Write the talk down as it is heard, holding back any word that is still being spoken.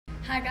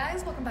Hi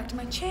guys, welcome back to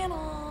my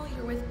channel.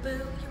 You're with Boo,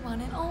 your one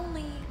and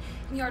only.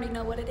 And you already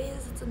know what it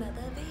is, it's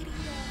another video.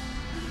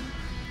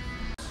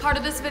 Part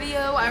of this video,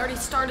 I already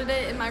started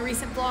it in my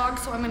recent vlog,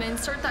 so I'm gonna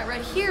insert that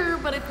right here.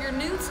 But if you're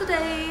new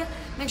today,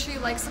 make sure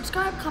you like,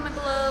 subscribe, comment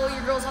below.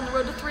 Your girl's on the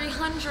road to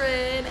 300,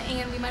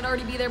 and we might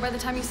already be there by the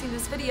time you see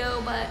this video.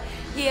 But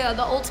yeah,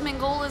 the ultimate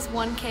goal is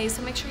 1K,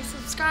 so make sure you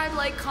subscribe,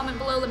 like, comment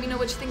below. Let me know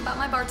what you think about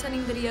my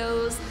bartending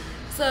videos.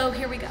 So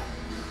here we go.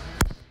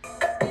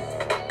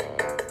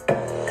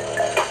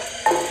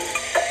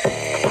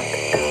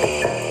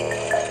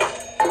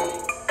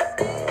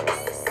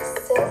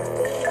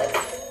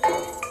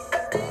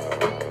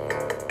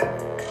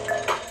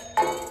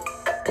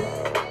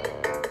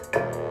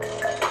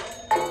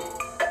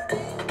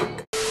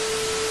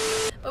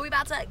 But we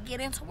about to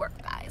get into work,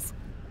 guys.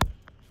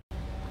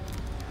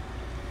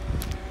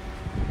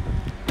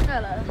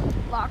 Got a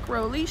lock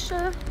row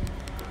Alicia.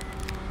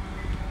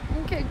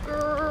 Okay,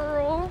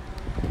 girl.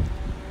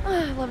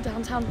 I love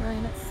downtown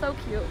Bryan, it's so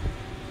cute.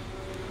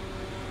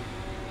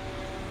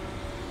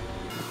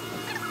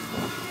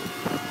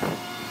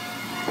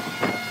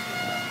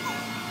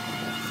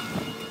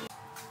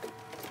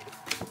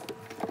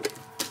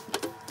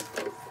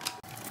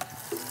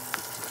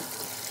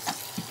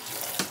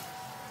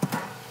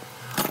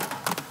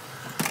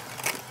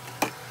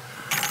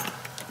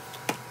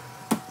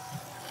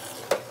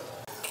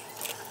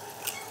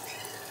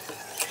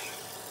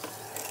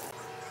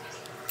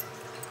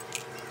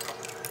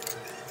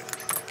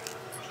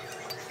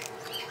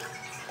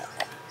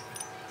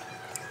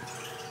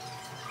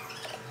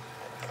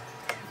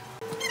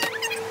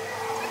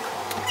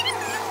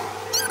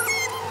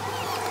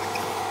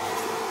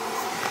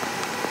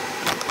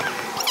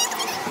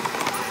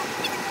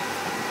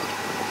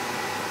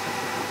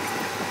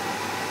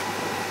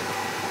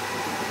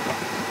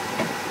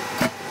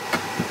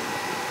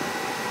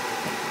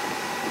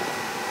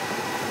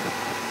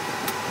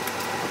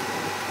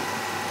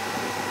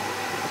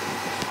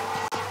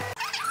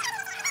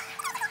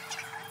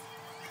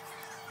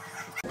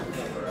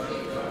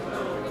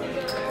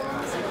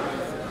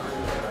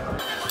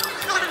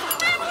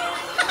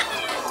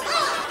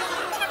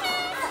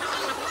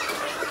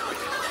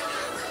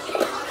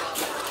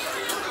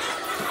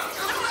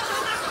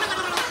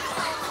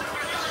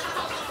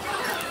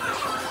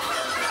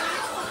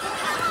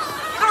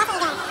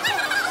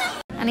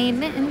 I need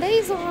mint and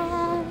basil.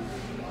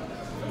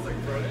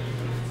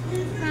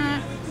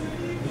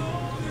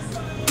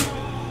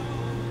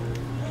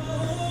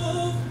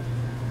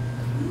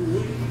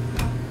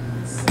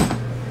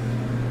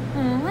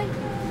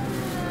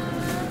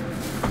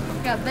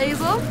 Got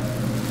basil.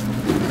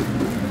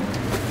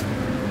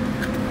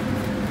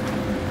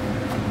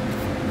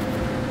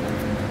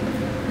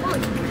 Holy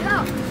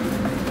cow.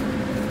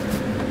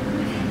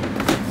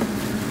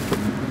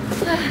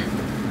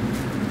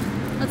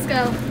 Let's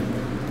go.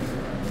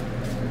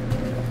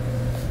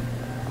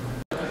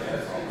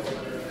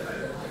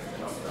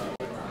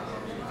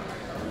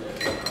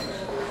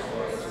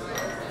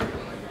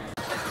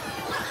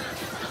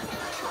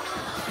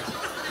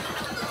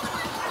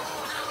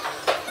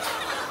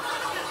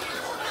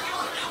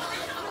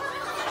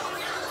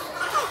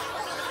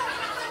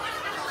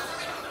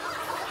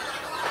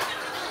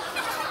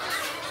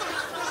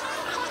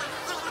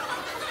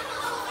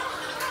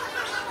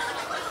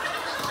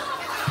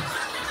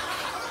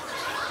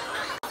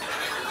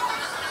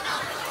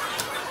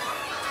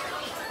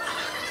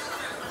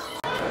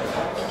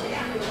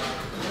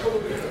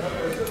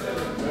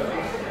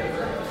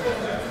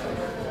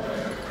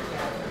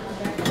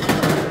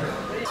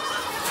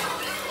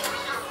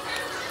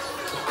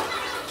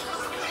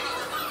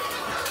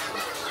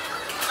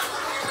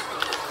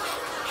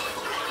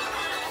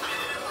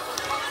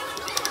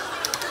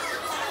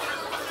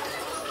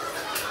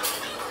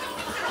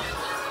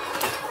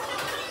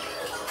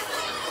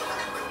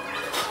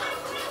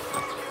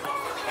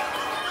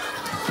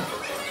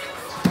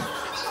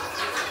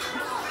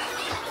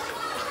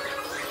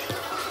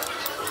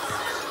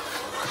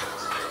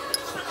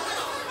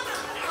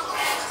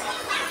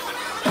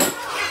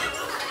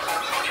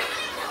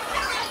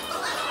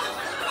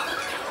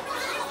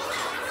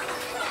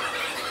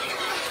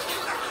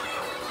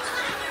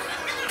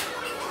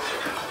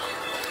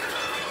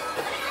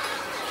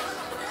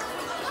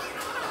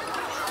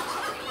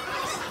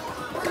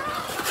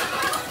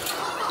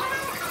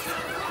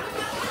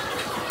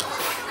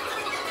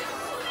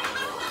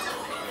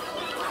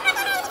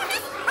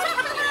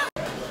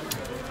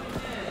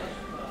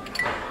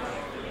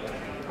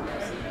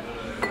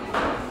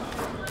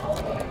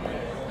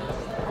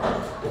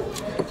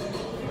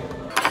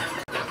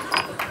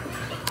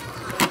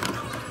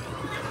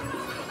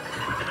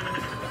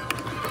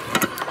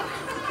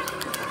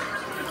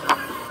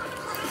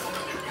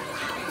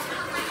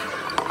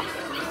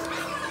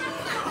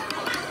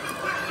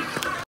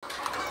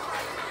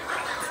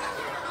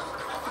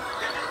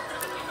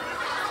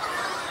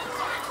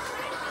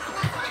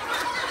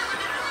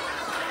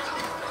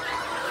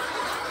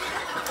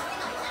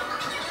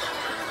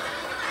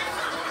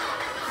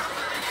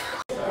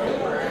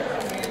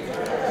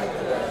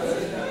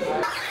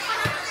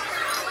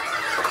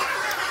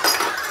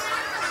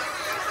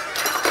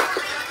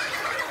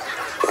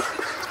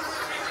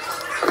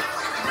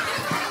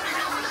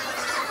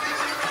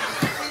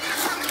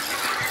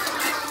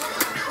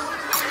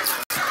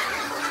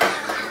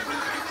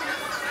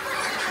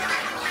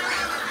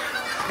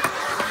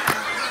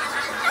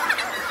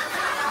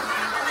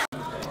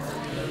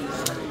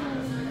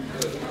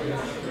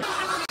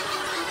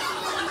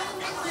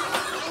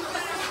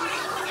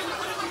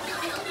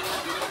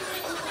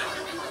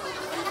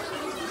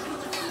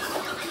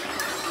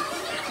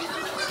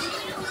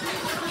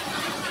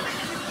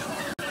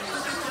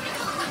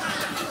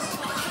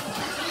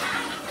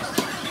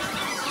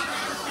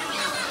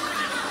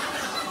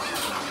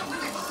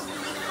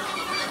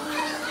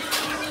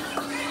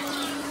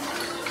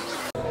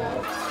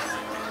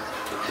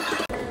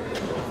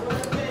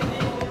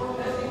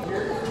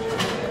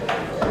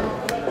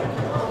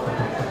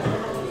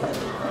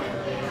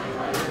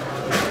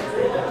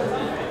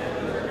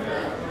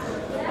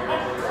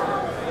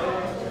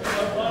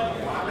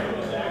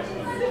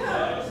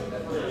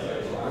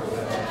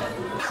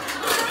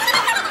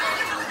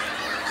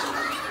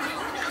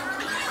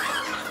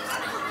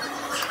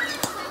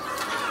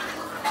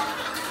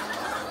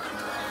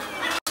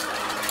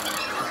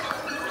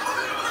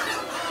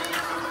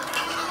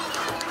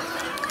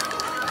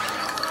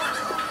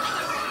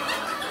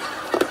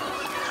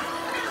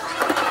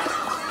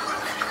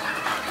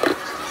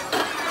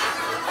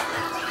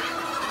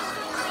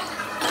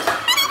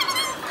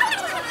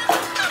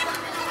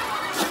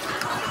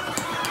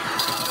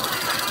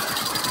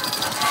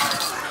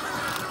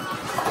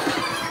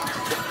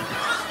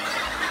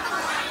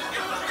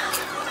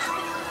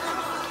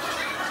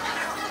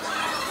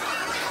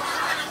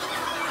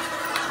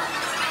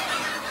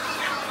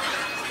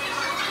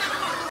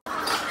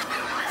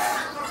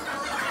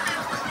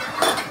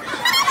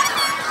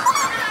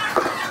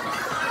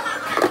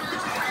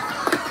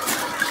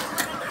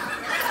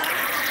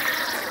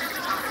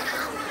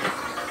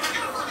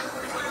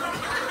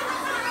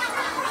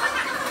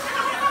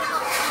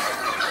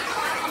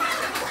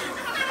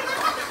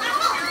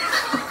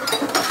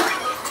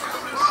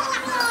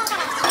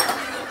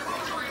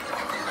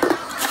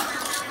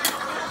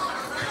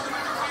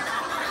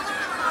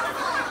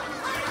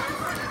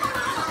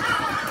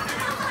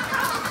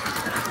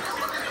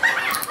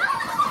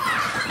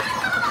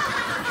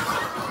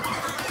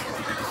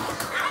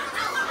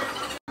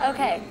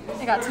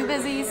 got too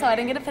busy, so I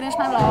didn't get to finish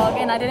my vlog,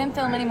 and I didn't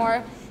film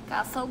anymore.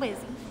 Got so busy.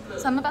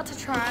 So I'm about to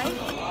try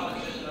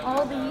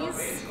all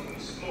these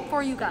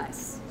for you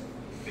guys.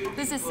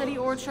 This is City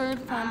Orchard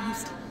from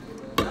Houston.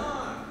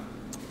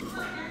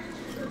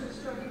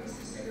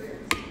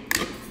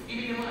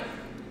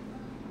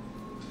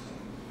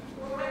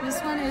 This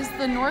one is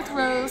the North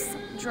Rose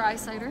Dry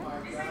Cider.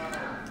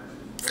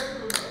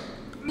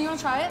 You want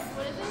to try it?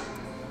 What is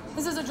it?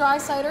 This is a dry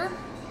cider.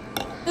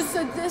 This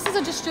is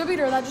a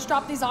distributor that just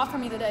dropped these off for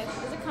me today.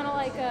 Is it kind of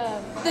like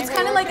a... It's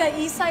kind of like a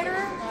e-cider.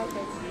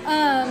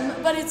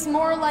 Okay. But it's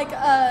more like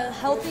a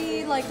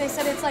healthy, like they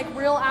said it's like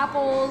real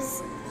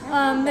apples.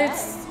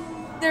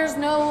 There's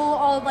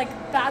no like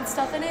bad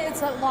stuff in it.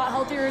 It's a lot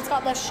healthier. It's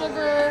got less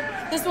sugar.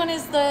 This one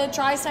is the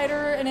dry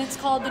cider and it's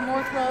called the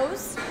North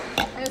Rose.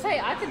 I was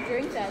saying I could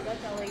drink that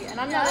definitely, and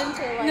I'm not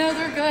into like no,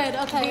 they're good.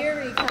 Okay.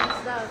 beery kind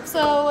of stuff.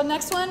 So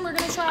next one we're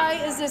gonna try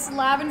is this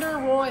Lavender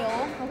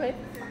Royal. Okay.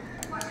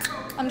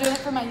 I'm doing it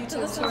for my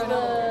YouTube. So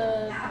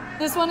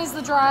this one is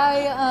the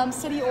dry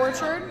City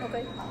Orchard.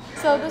 Okay.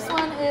 So this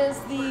one is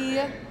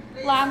the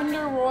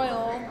Lavender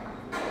Royal,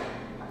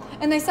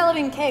 and they sell it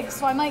in kegs,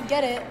 so I might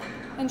get it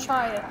and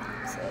try it.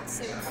 So let's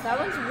see. That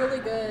one's really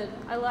good.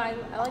 I like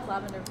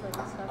lavender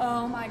flavored stuff.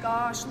 Oh my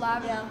gosh,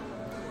 lavender.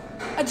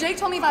 Yeah. Jake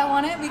told me if I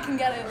want it, we can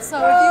get it. So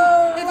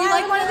if you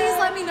like one of these,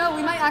 let me know.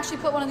 We might actually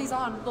put one of these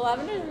on. The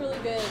lavender is really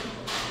good.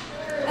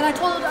 And I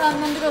told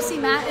them to go see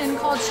Matt in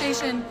College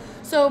Station.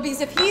 So because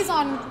if he's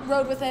on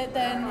road with it,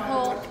 then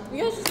he'll...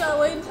 You guys just gotta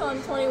wait until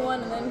I'm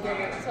 21 and then get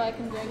it, so I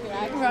can drink it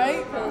actually.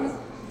 Right?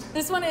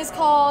 This one is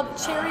called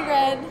Cherry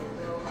Red.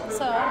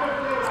 So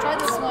let's try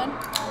this one.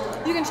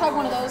 You can chug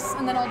one of those,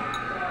 and then I'll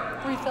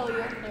refill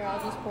you. Here, I'll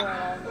just pour it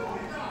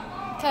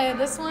all. Okay,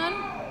 this one.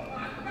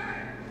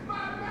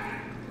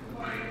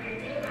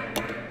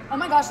 Oh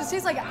my gosh, this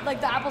tastes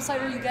like the apple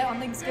cider you get on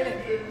Thanksgiving.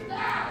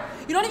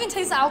 You don't even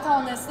taste the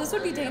alcohol in this. This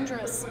would be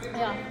dangerous.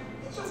 Yeah.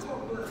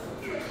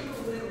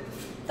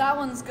 That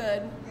one's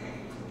good.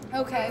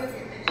 Okay.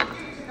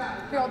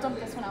 Here, I'll dump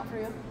this one out for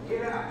you.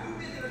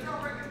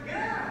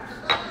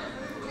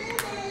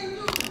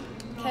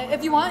 Okay,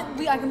 if you want,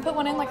 I can put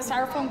one in like a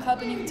styrofoam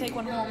cup and you can take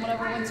one home,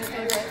 whatever one's your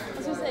favorite. I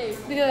was gonna say,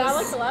 because I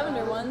like the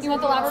lavender ones. You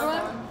want the lavender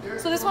one?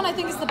 So this one I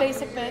think is the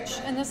basic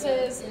bitch, and this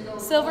is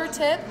silver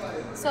tip.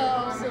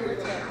 So Silver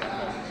tip.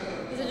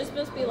 Okay. Is it just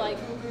supposed to be like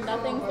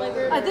nothing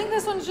flavored? I think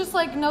this one's just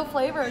like no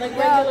flavor. Like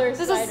regular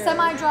This cider. is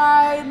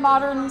semi-dry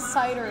modern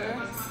cider.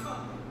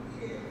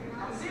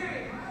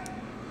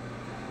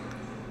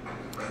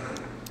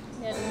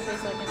 Yeah, it doesn't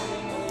taste like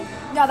anything really.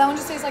 Yeah, that one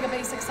just tastes like a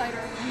basic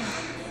cider.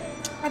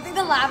 I think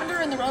the lavender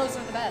and the rose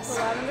are the best.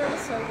 The lavender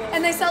is so good.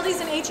 And they sell these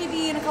in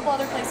HEB and a couple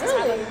other places.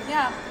 Really? Have them.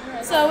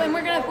 Yeah. So, and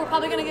we're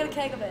probably gonna get a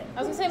keg of it.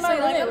 I was gonna say my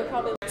roommate would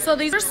probably. So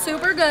these are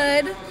super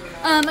good.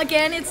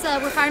 Again, it's a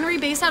refinery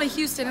based out of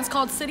Houston. It's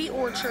called City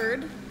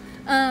Orchard.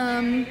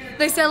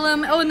 They sell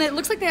them. Oh, and it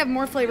looks like they have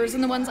more flavors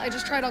than the ones I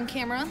just tried on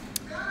camera.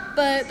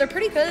 But they're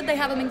pretty good. They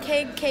have them in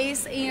keg,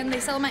 case, and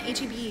they sell them at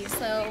HEB.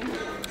 So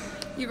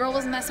your girl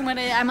was messing with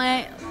it. I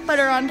might put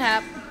her on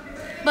tap.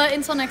 But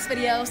until next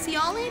video, see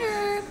y'all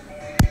later.